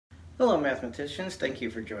Hello mathematicians, thank you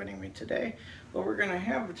for joining me today. What we're going to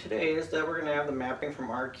have today is that we're going to have the mapping from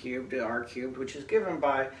r cubed to r cubed, which is given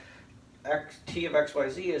by t of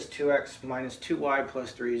xyz is 2x minus 2y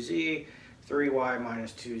plus 3z, 3y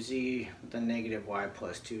minus 2z, then negative y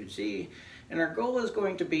plus 2z. And our goal is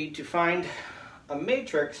going to be to find a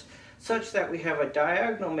matrix such that we have a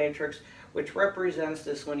diagonal matrix which represents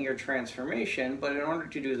this linear transformation, but in order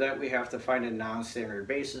to do that we have to find a non-standard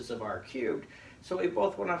basis of r cubed. So we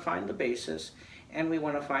both want to find the basis and we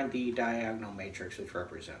want to find the diagonal matrix which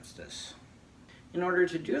represents this. In order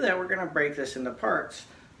to do that, we're going to break this into parts.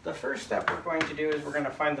 The first step we're going to do is we're going to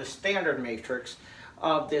find the standard matrix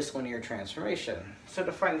of this linear transformation. So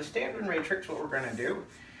to find the standard matrix, what we're going to do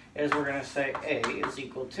is we're going to say A is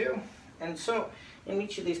equal to, and so in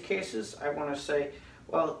each of these cases I want to say,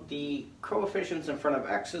 well, the coefficients in front of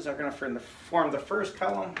x's are going to form the first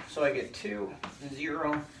column, so I get 2,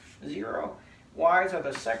 0, 0. Y's are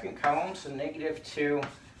the second column, so negative 2,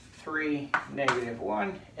 3, negative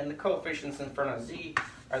 1, and the coefficients in front of z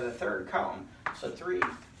are the third column, so 3,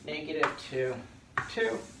 negative 2,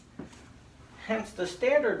 2. Hence the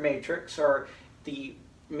standard matrix, or the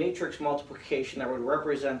matrix multiplication that would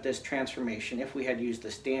represent this transformation if we had used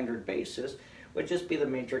the standard basis, would just be the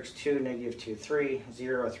matrix 2, negative 2, 3,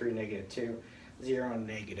 0, 3, negative 2, 0,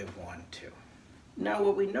 negative 1, 2. Now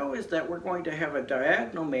what we know is that we're going to have a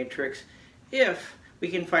diagonal matrix if we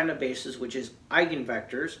can find a basis which is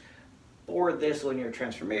eigenvectors for this linear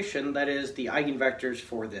transformation, that is the eigenvectors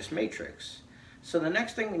for this matrix. So the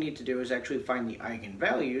next thing we need to do is actually find the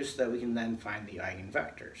eigenvalues so that we can then find the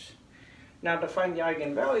eigenvectors. Now to find the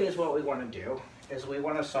eigenvalues, what we want to do is we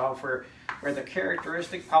want to solve for where the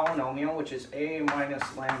characteristic polynomial, which is a minus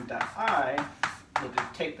lambda I, we'll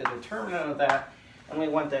take the determinant of that, and we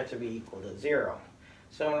want that to be equal to 0.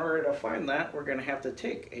 So in order to find that, we're going to have to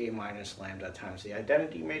take a minus lambda times the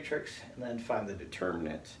identity matrix and then find the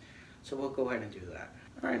determinant. So we'll go ahead and do that.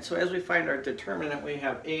 Alright, so as we find our determinant, we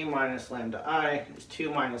have a minus lambda I is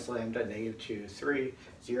 2 minus lambda, negative 2, 3,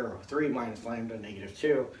 0, 3 minus lambda, negative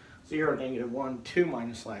 2, 0, negative 1, 2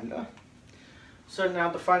 minus lambda. So now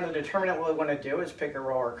to find the determinant, what we want to do is pick a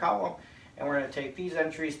row or column, and we're going to take these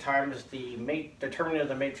entries times the determinant of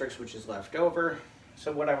the matrix which is left over.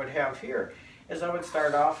 So what I would have here is I would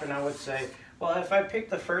start off and I would say, well, if I pick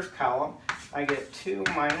the first column, I get 2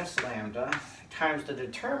 minus lambda times the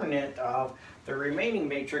determinant of the remaining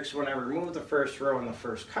matrix when I remove the first row in the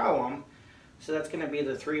first column. So that's going to be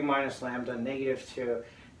the 3 minus lambda, negative 2,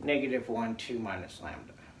 negative 1, 2 minus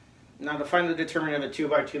lambda. Now to find the determinant of the 2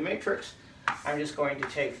 by 2 matrix, I'm just going to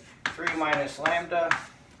take 3 minus lambda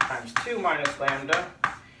times 2 minus lambda,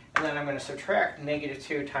 and then I'm going to subtract negative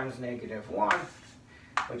 2 times negative 1,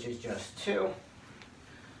 which is just 2.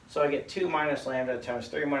 So I get 2 minus lambda times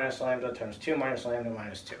 3 minus lambda times 2 minus lambda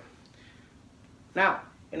minus 2. Now,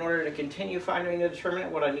 in order to continue finding the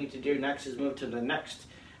determinant, what I need to do next is move to the next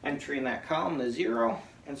entry in that column, the 0.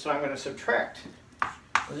 And so I'm going to subtract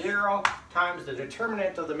 0 times the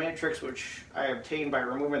determinant of the matrix, which I obtained by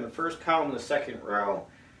removing the first column, the second row.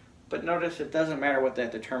 But notice it doesn't matter what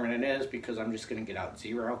that determinant is because I'm just going to get out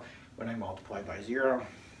 0 when I multiply by 0.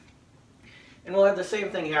 And we'll have the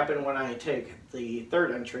same thing happen when I take the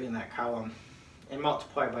third entry in that column and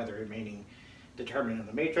multiply by the remaining determinant of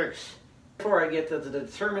the matrix. Therefore, I get that the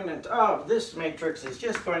determinant of this matrix is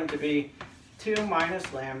just going to be 2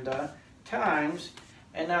 minus lambda times,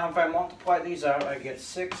 and now if I multiply these out, I get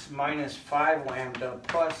 6 minus 5 lambda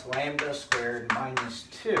plus lambda squared minus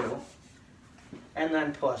 2, and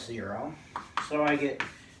then plus 0. So I get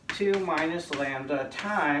 2 minus lambda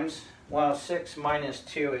times, well, 6 minus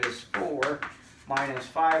 2 is 4, minus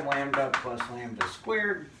 5 lambda plus lambda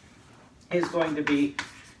squared is going to be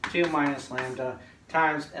 2 minus lambda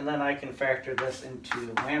times, and then I can factor this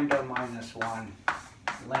into lambda minus 1,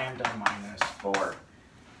 lambda minus 4.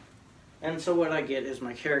 And so what I get is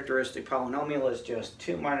my characteristic polynomial is just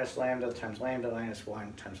 2 minus lambda times lambda minus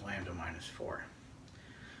 1 times lambda minus 4.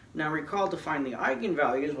 Now recall, to find the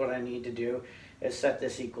eigenvalues, what I need to do is set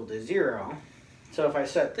this equal to 0. So if I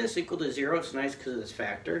set this equal to 0, it's nice because it's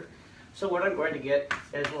factored. So what I'm going to get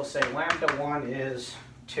is, we'll say lambda 1 is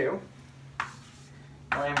 2,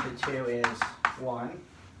 lambda 2 is 1,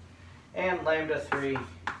 and lambda 3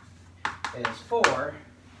 is 4.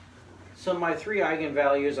 So my 3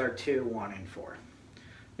 eigenvalues are 2, 1, and 4.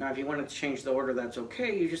 Now if you wanted to change the order, that's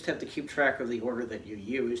okay. You just have to keep track of the order that you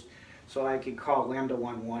used. So I could call lambda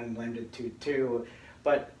 1, 1, lambda 2, 2.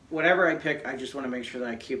 But whatever I pick, I just want to make sure that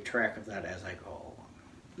I keep track of that as I go along.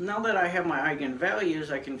 Now that I have my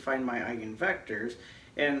eigenvalues, I can find my eigenvectors.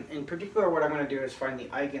 And in particular, what I'm going to do is find the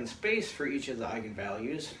eigenspace for each of the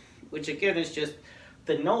eigenvalues, which again is just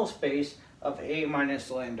the null space of A minus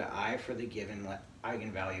lambda I for the given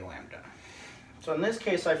eigenvalue lambda. So in this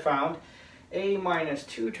case I found A minus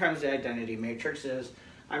 2 times the identity matrix is,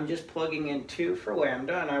 I'm just plugging in 2 for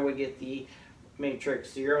lambda, and I would get the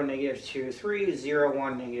matrix 0, negative 2, 3, 0,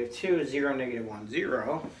 1, negative 2, 0, negative 1,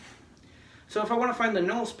 0. So if I want to find the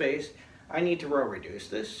null space, I need to row reduce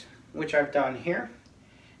this, which I've done here.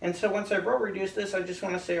 And so once I've row reduced this, I just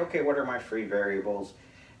want to say, okay, what are my free variables?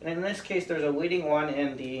 And in this case, there's a leading one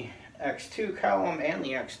in the x2 column and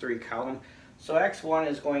the x3 column. So x1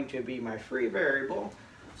 is going to be my free variable.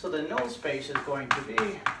 So the null space is going to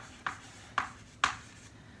be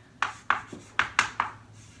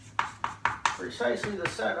precisely the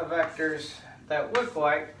set of vectors that look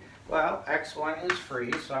like, well, x1 is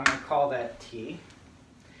free, so I'm going to call that t.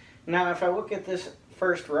 Now if I look at this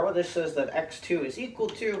first row, this says that x2 is equal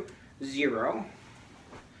to 0.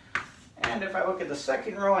 And if I look at the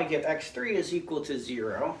second row, I get x3 is equal to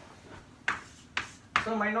 0.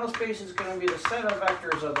 So my null space is going to be the set of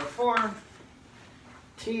vectors of the form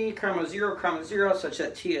t, 0, 0, such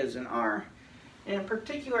that t is an r. In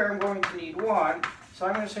particular, I'm going to need 1. So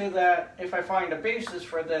I'm going to say that if I find a basis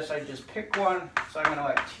for this, I just pick one. So I'm going to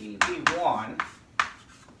let t be 1.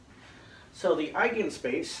 So the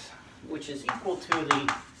eigenspace, which is equal to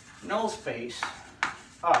the null space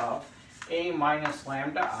of A minus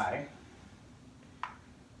lambda I.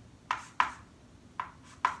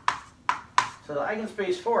 So the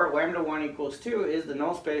eigenspace for lambda 1 equals 2 is the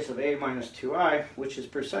null space of A minus 2i, which is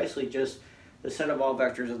precisely just the set of all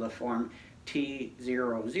vectors of the form t,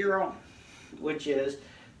 0, 0, which is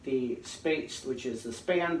the space, which is the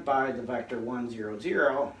span by the vector 1, 0,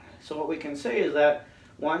 0. So what we can say is that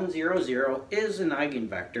 1, 0, 0 is an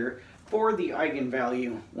eigenvector for the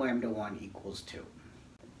eigenvalue lambda 1 equals 2.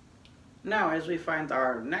 Now as we find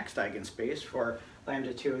our next eigenspace for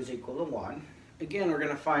lambda 2 is equal to 1, again we're going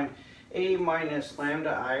to find A minus lambda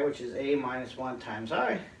I, which is A minus 1 times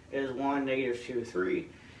I, is 1, negative 2, 3,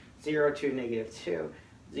 0, 2, negative 2,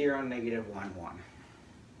 0, negative 1, 1.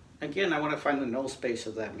 Again, I want to find the null space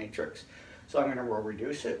of that matrix. So I'm going to row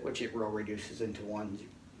reduce it, which it row reduces into 1,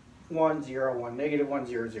 1, 0, 1, negative 1,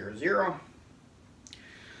 0, 0, 0.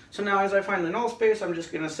 So now as I find the null space, I'm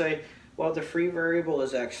just going to say, well, the free variable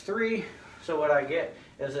is x3. So what I get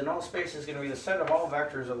is the null space is going to be the set of all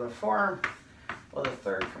vectors of the form. Well, the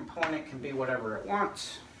third component can be whatever it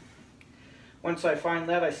wants. Once I find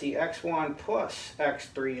that, I see x1 plus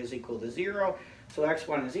x3 is equal to 0. So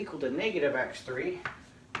x1 is equal to negative x3.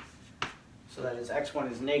 So that is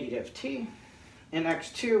x1 is negative t. And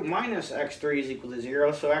x2 minus x3 is equal to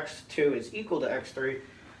 0. So x2 is equal to x3.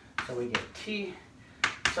 So we get t.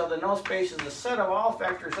 So the null space is the set of all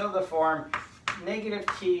vectors of the form negative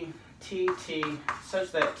t, t, t,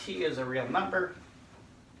 such that t is a real number.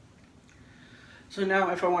 So now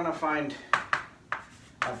if I want to find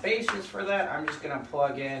a basis for that, I'm just going to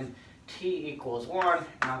plug in t equals 1,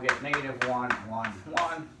 and I'll get negative 1, 1,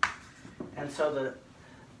 1. And so the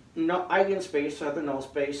eigenspace, or the null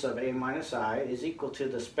space of A minus I, is equal to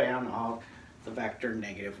the span of the vector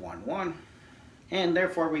negative 1, 1. And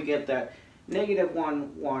therefore we get that negative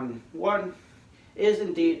 1, 1, 1 is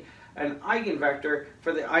indeed an eigenvector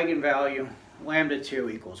for the eigenvalue lambda 2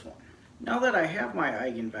 equals 1. Now that I have my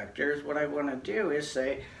eigenvectors, what I want to do is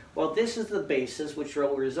say, well, this is the basis which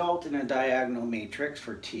will result in a diagonal matrix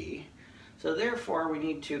for t. So therefore we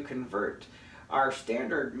need to convert our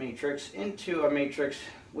standard matrix into a matrix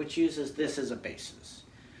which uses this as a basis.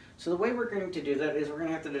 So the way we're going to do that is we're going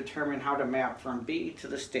to have to determine how to map from B to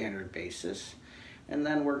the standard basis. And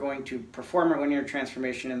then we're going to perform a linear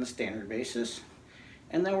transformation in the standard basis.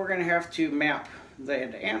 And then we're going to have to map the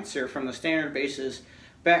answer from the standard basis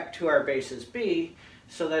back to our basis B,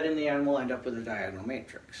 so that in the end we'll end up with a diagonal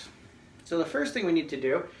matrix. So the first thing we need to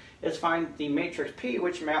do is find the matrix P,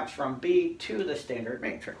 which maps from B to the standard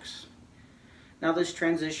matrix. Now this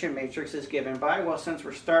transition matrix is given by, well, since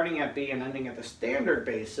we're starting at B and ending at the standard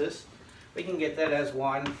basis, we can get that as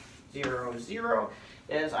 1, 0, 0,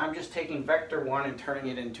 is I'm just taking vector 1 and turning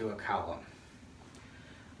it into a column.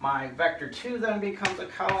 My vector 2 then becomes a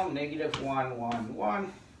column, negative 1, 1,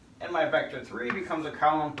 1. And my vector 3 becomes a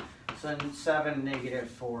column, so 7, negative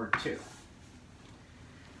 4, 2.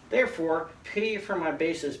 Therefore, P from my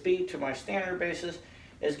basis B to my standard basis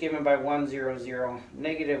is given by 1, 0, 0,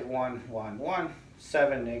 negative 1, 1, 1,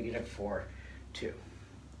 7, negative 4, 2.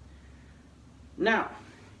 Now,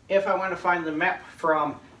 if I want to find the map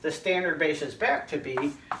from the standard basis back to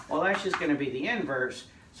B, well, that's just going to be the inverse.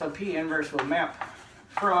 So P inverse will map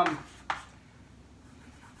from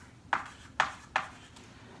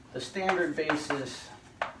the standard basis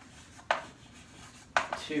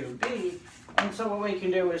to B, And so what we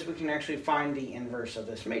can do is we can actually find the inverse of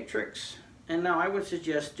this matrix. And now I would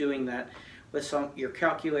suggest doing that with your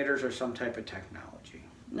calculators or some type of technology.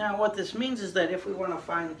 Now what this means is that if we want to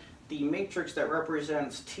find the matrix that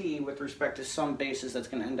represents T with respect to some basis that's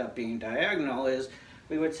going to end up being diagonal, is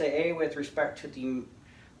we would say A with respect to the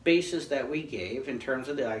basis that we gave in terms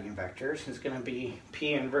of the eigenvectors is going to be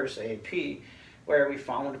P inverse AP, where we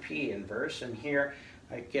found P inverse. And here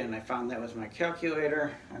again, I found that was my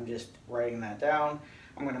calculator. I'm just writing that down.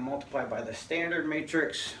 I'm going to multiply by the standard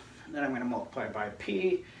matrix, then I'm going to multiply by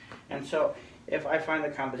P. And so if I find the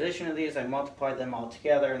composition of these, I multiply them all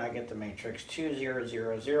together and I get the matrix 2, 0,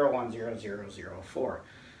 0, 0, 1, 0, 0, 0, 4.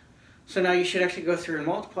 So now you should actually go through and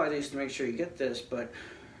multiply these to make sure you get this, but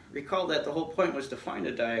recall that the whole point was to find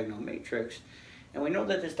a diagonal matrix. And we know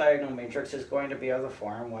that this diagonal matrix is going to be of the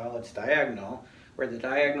form, well, it's diagonal, where the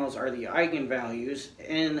diagonals are the eigenvalues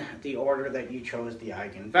in the order that you chose the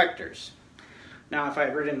eigenvectors. Now, if I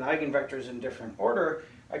had written the eigenvectors in different order,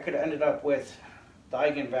 I could have ended up with the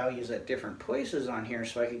eigenvalues at different places on here,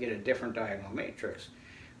 so I could get a different diagonal matrix.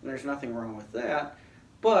 And there's nothing wrong with that,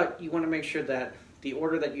 but you want to make sure that the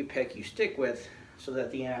order that you pick you stick with, so that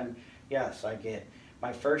at the end, yes, I get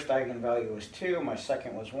my first eigenvalue was 2, my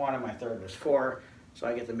second was 1, and my third was 4. So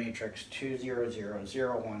I get the matrix 2, 0, 0,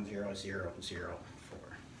 0, 1, 0, 0, 0, 4.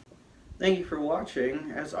 Thank you for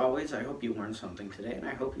watching. As always, I hope you learned something today, and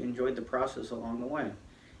I hope you enjoyed the process along the way.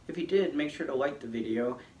 If you did, make sure to like the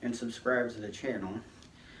video and subscribe to the channel.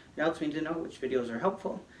 It helps me to know which videos are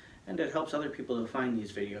helpful, and it helps other people to find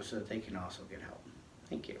these videos so that they can also get help.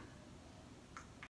 Thank you.